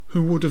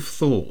Who would have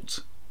thought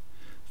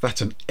that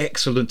an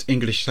excellent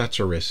English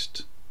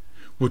satirist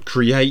would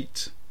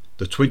create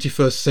the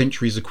 21st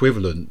century's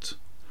equivalent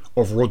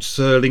of Rod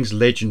Serling's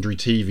legendary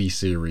TV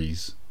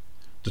series,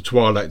 The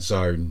Twilight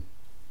Zone,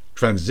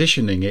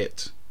 transitioning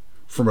it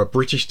from a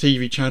British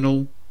TV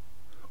channel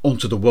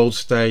onto the world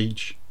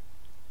stage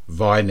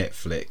via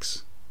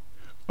Netflix.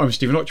 I'm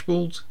Stephen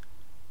Archibald,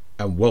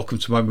 and welcome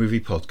to my movie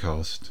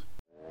podcast.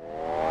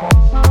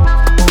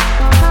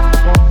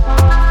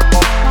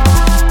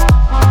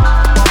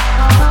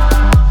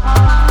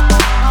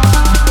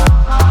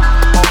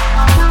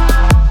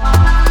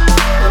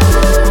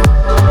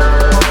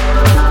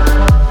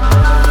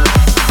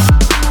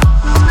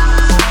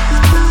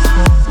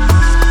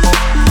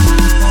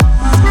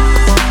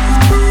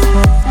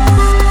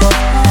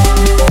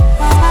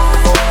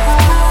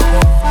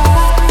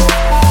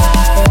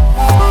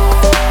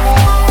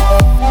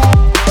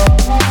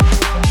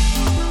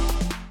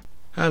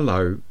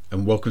 Hello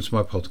and welcome to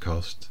my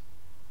podcast.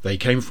 They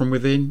Came From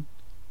Within,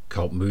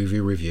 Cult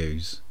Movie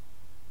Reviews,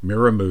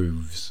 Mirror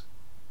Moves,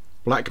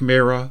 Black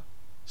Mirror,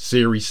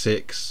 Series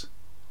 6,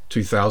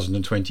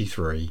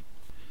 2023.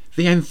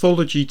 The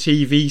anthology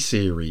TV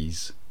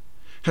series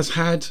has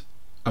had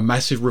a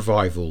massive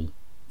revival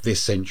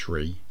this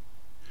century,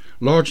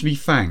 largely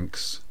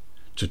thanks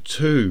to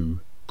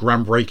two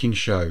groundbreaking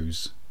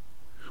shows,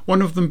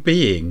 one of them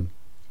being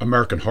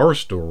American Horror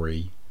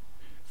Story,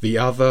 the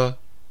other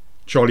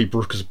Charlie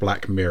Brooker's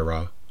Black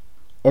Mirror,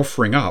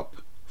 offering up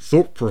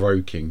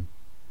thought-provoking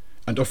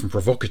and often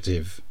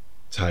provocative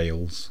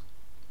tales.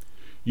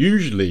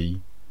 Usually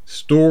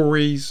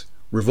stories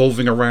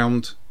revolving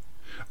around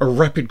a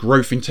rapid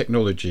growth in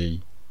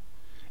technology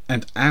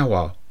and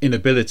our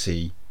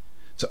inability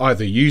to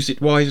either use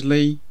it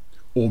wisely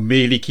or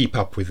merely keep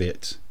up with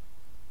it,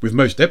 with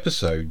most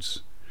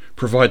episodes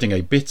providing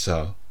a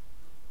bitter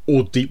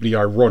or deeply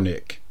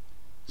ironic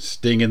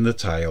sting in the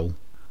tail.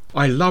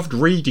 I loved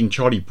reading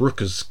Charlie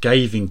Brooker's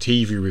scathing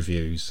TV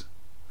reviews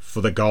for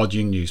the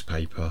Guardian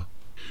newspaper.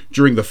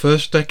 During the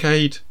first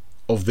decade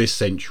of this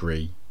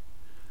century,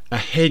 a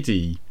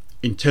heady,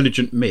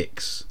 intelligent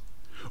mix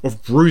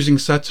of bruising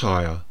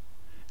satire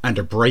and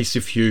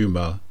abrasive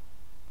humour,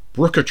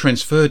 Brooker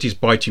transferred his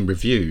biting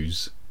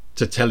reviews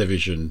to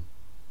television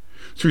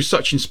through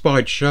such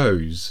inspired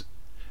shows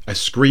as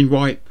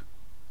Screenwipe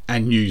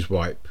and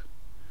Newswipe.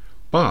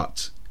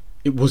 But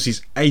it was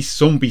his Ace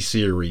Zombie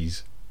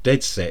series,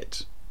 Dead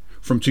Set,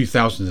 from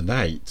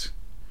 2008,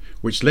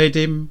 which led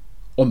him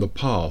on the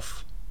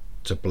path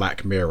to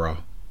Black Mirror.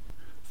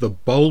 The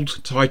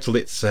bold title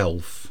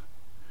itself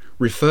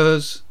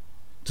refers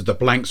to the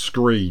blank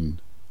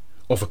screen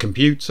of a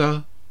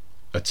computer,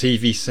 a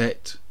TV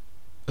set,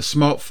 a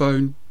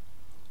smartphone,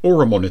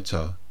 or a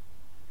monitor.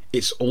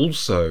 It's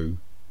also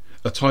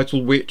a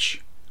title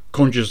which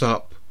conjures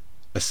up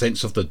a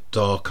sense of the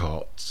dark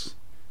arts.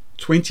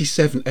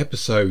 27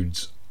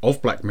 episodes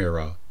of Black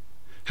Mirror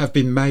have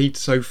been made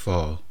so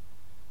far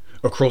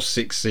across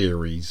 6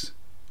 series,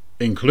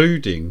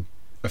 including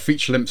a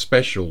feature-length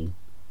special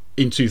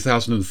in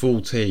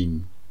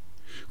 2014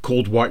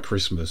 called White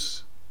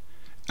Christmas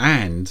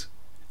and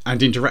an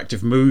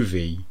interactive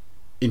movie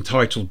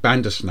entitled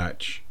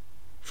Bandersnatch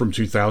from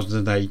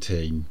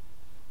 2018.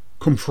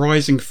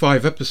 Comprising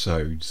 5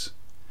 episodes,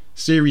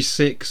 Series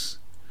 6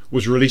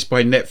 was released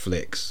by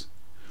Netflix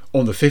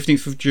on the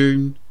 15th of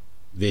June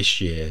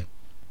this year.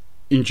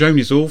 In Joan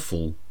is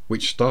Awful,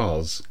 which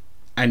stars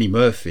Annie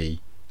Murphy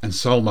and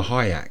Salma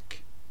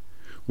Hayek,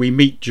 we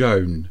meet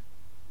Joan.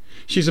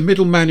 She's a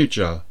middle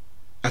manager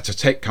at a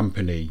tech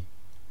company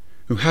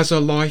who has her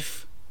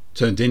life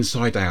turned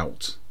inside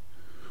out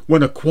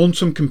when a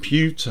quantum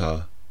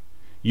computer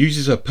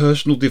uses her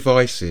personal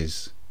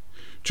devices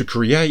to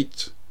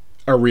create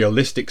a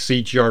realistic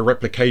CGI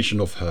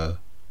replication of her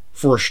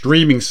for a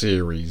streaming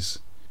series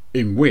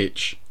in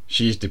which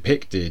she is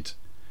depicted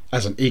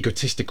as an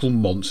egotistical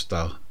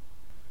monster.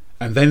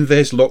 And then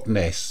there's Loch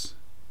Ness,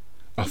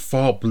 a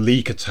far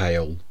bleaker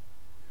tale,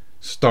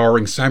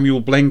 starring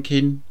Samuel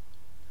Blenkin,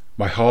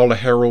 Myha'la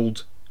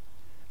Herrold,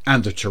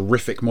 and the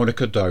terrific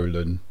Monica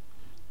Dolan,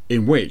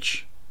 in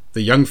which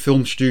the young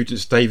film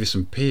students Davis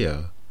and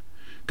Peer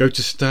go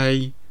to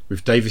stay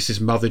with Davis's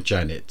mother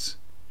Janet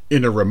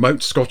in a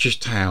remote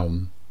Scottish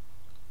town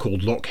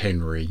called Loch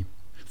Henry.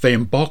 They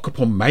embark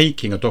upon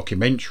making a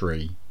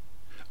documentary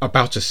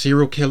about a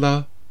serial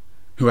killer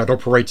who had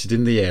operated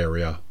in the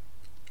area,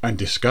 and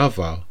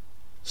discover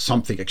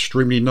something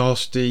extremely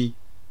nasty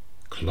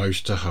close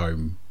to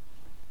home.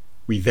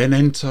 We then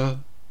enter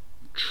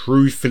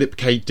true Philip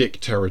K.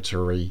 Dick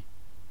territory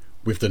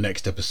with the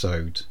next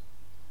episode.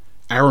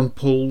 Aaron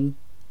Paul,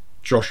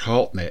 Josh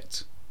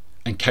Hartnett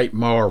and Kate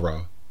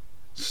Mara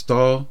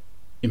star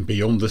in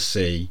Beyond the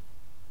Sea.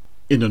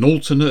 In an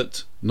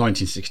alternate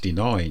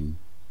 1969,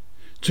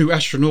 2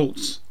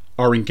 astronauts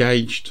are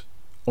engaged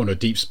on a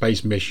deep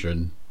space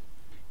mission.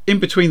 In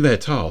between their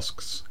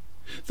tasks,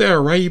 they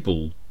are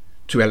able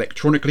to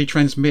electronically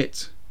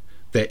transmit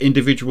their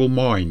individual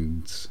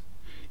minds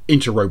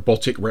into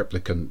robotic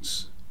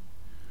replicants,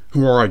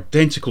 who are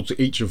identical to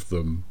each of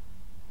them,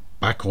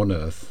 back on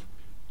Earth.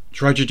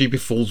 Tragedy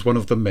befalls one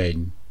of the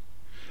men,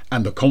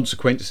 and the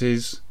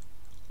consequences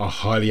are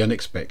highly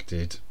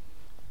unexpected.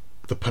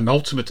 The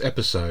penultimate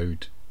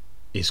episode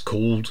is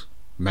called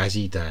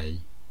Mazzy Day.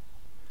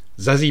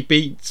 Zazie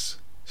Beetz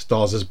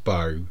stars as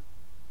Beau,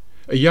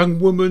 a young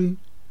woman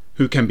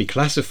who can be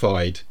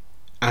classified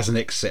as an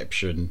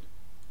exception.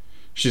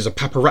 She's a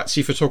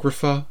paparazzi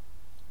photographer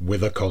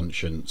with a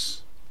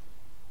conscience.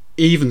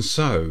 Even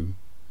so,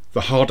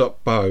 the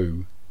hard-up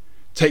Beau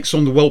takes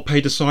on the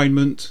well-paid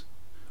assignment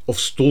of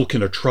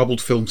stalking a troubled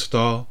film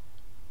star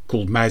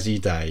called Mazzy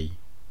Day,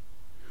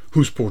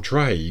 who's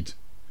portrayed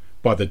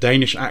by the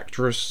Danish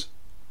actress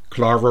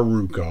Clara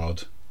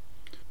Rugard.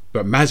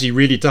 But Mazzy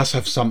really does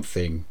have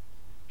something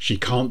she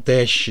can't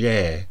dare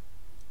share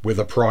with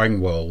a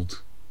prying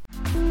world.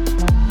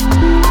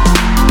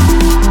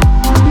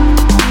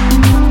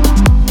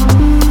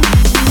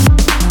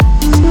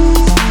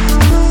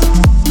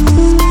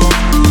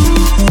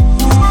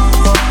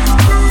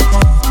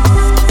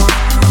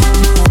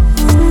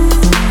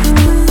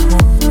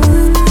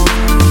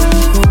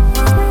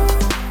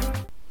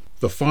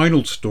 The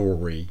final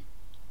story,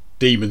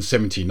 Demon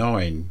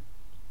 79,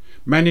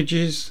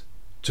 manages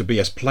to be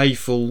as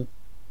playful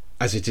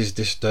as it is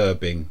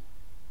disturbing.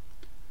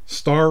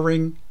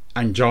 Starring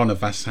Anjana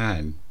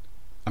Vasan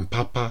and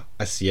Papa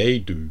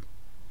Asiedu,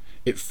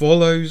 it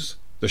follows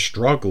the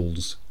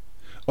struggles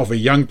of a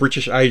young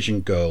British Asian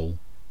girl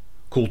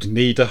called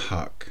Nida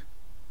Huck,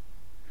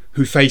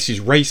 who faces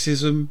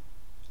racism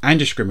and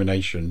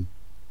discrimination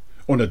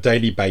on a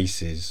daily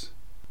basis.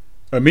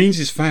 A means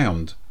is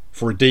found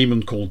for a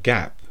demon called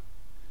Gap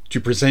to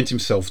present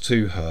himself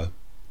to her.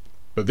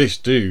 But this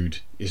dude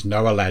is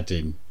no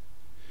Aladdin.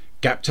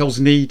 Gap tells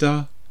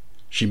Nida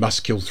she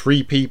must kill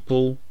 3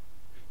 people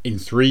in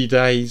 3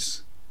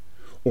 days,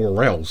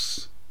 or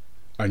else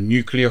a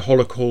nuclear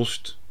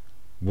holocaust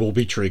will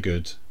be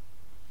triggered.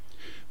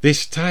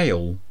 This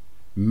tale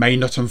may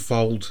not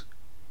unfold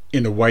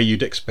in a way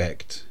you'd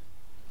expect,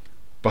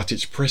 but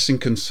its pressing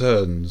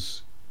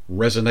concerns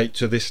resonate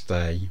to this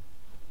day.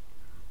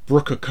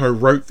 Brooker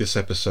co-wrote this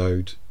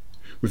episode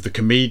with the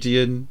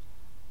comedian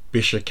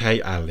Bisha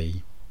K.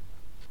 Ali.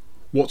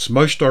 What's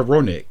most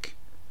ironic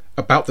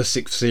about the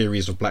 6th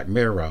series of Black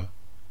Mirror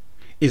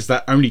is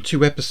that only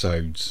 2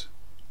 episodes,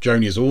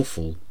 Joni is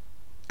Awful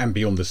and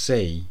Beyond the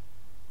Sea,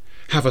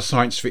 have a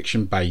science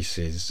fiction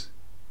basis,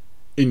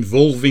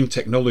 involving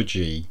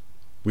technology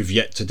we've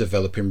yet to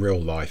develop in real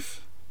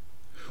life.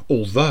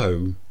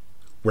 Although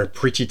we're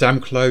pretty damn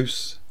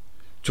close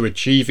to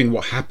achieving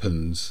what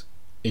happens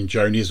in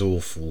Joni is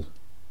Awful.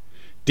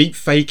 Deep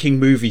faking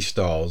movie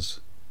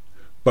stars,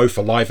 both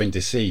alive and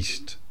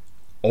deceased,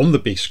 on the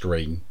big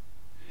screen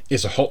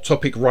is a hot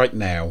topic right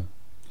now.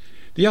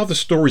 The other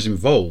stories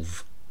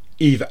involve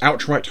either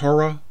outright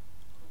horror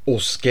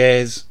or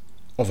scares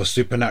of a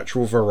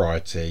supernatural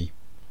variety.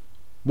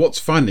 What's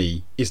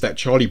funny is that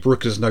Charlie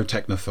Brooker's no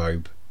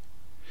technophobe.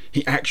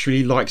 He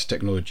actually likes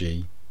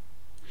technology.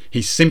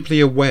 He's simply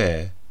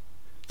aware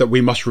that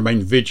we must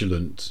remain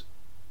vigilant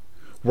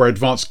where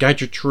advanced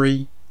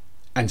gadgetry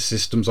and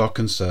systems are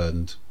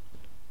concerned.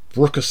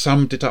 Brooker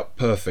summed it up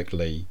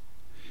perfectly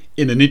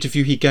in an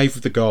interview he gave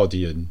with The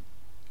Guardian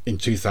in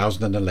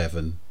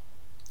 2011.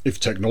 If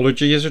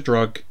technology is a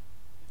drug,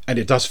 and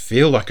it does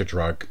feel like a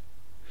drug,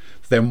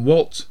 then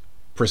what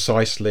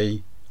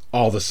precisely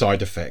are the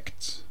side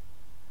effects?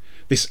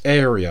 This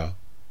area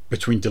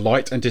between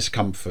delight and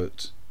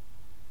discomfort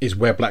is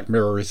where Black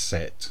Mirror is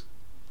set.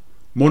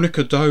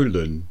 Monica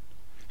Dolan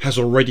has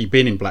already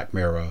been in Black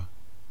Mirror.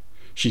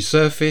 She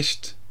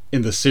surfaced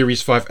in the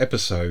Series 5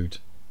 episode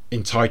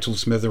entitled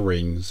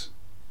Smithereens.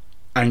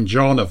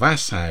 Anjana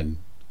Vasan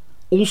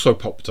also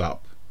popped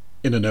up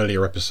in an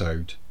earlier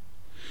episode.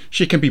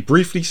 She can be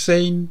briefly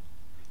seen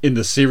in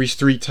the Series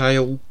 3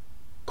 tale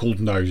called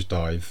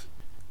Nosedive.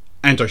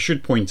 And I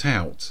should point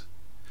out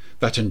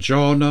that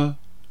Anjana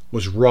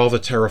was rather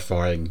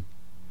terrifying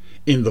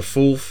in the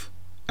 4th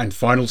and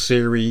final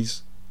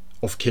series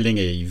of Killing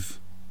Eve,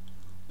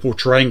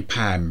 portraying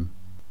Pam,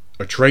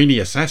 a trainee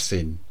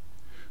assassin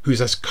who's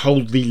as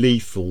coldly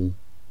lethal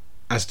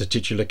as the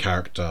titular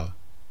character.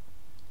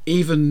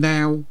 Even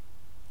now,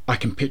 I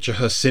can picture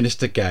her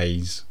sinister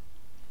gaze.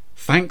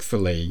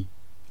 Thankfully,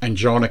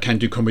 Anjana can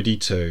do comedy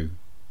too.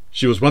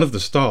 She was one of the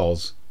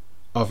stars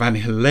of an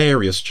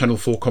hilarious Channel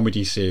 4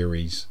 comedy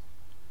series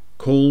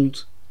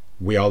called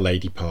We Are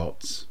Lady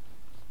Parts.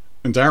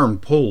 And Aaron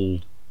Paul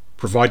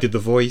provided the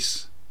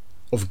voice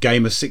of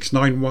Gamer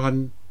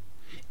 691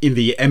 in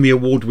the Emmy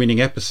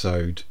Award-winning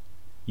episode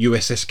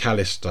USS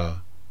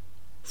Callister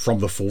from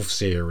the 4th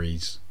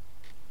series.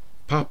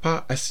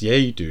 Papa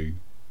Asiedu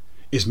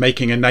is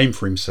making a name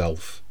for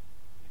himself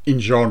in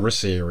genre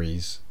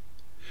series,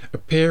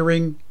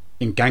 appearing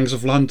in Gangs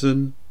of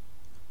London,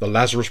 The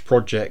Lazarus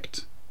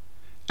Project,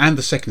 and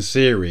the 2nd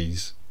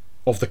series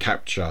of The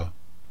Capture.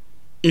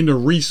 In a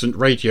recent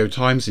Radio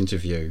Times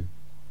interview,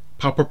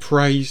 Papa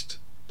praised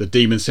the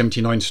Demon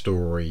 79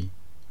 story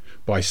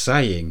by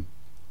saying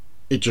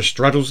it just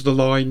straddles the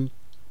line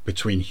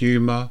between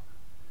humour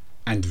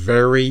and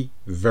very,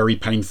 very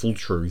painful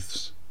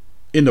truths,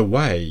 in a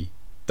way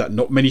that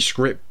not many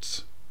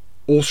scripts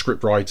or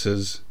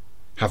scriptwriters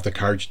have the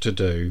courage to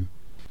do.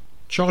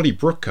 Charlie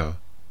Brooker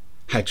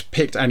had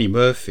picked Annie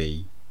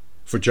Murphy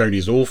for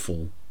Joni's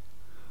Awful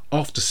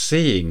after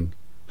seeing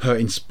her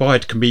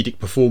inspired comedic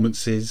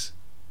performances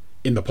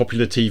in the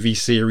popular TV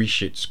series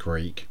Schitt's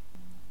Creek.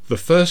 The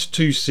first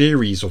two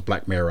series of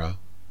Black Mirror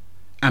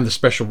and the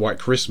special White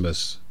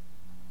Christmas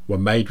were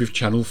made with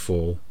Channel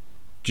 4.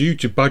 Due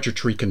to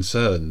budgetary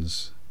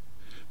concerns,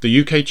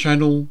 the UK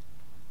channel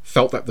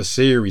felt that the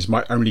series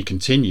might only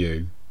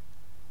continue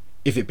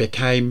if it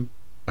became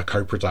a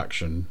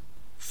co-production.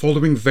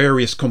 Following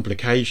various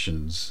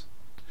complications,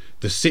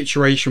 the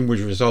situation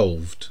was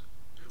resolved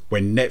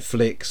when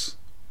Netflix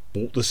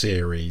bought the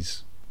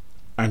series,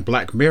 and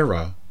Black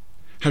Mirror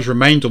has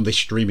remained on this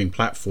streaming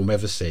platform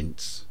ever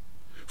since.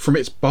 From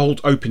its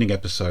bold opening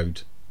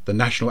episode, The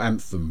National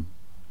Anthem,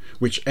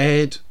 which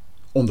aired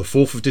on the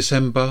 4th of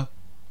December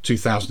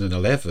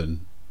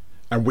 2011,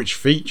 and which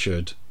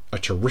featured a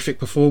terrific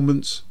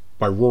performance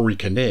by Rory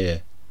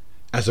Kinnear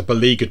as a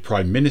beleaguered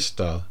Prime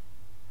Minister,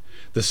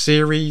 the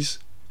series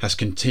has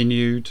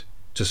continued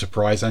to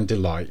surprise and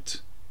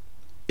delight.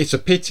 It's a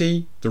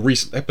pity the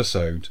recent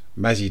episode,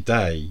 Mazzy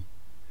Day,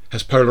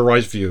 has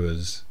polarised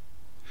viewers,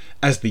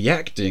 as the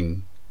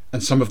acting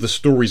and some of the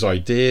story's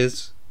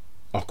ideas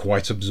are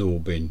quite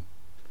absorbing.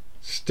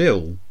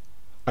 Still,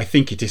 I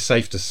think it is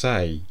safe to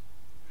say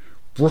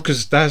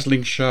Brooker's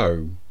dazzling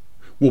show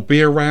will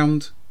be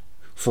around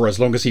for as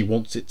long as he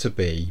wants it to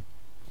be.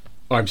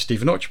 I'm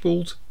Stephen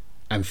Archibald,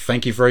 and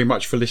thank you very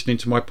much for listening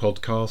to my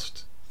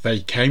podcast, They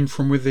Came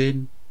From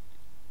Within,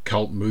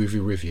 Cult Movie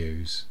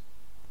Reviews.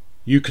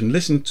 You can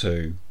listen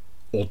to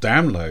or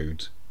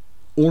download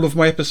all of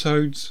my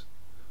episodes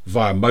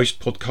via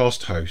most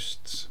podcast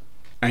hosts,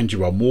 and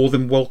you are more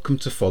than welcome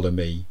to follow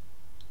me.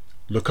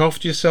 Look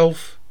after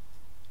yourself,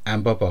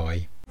 and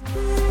bye-bye.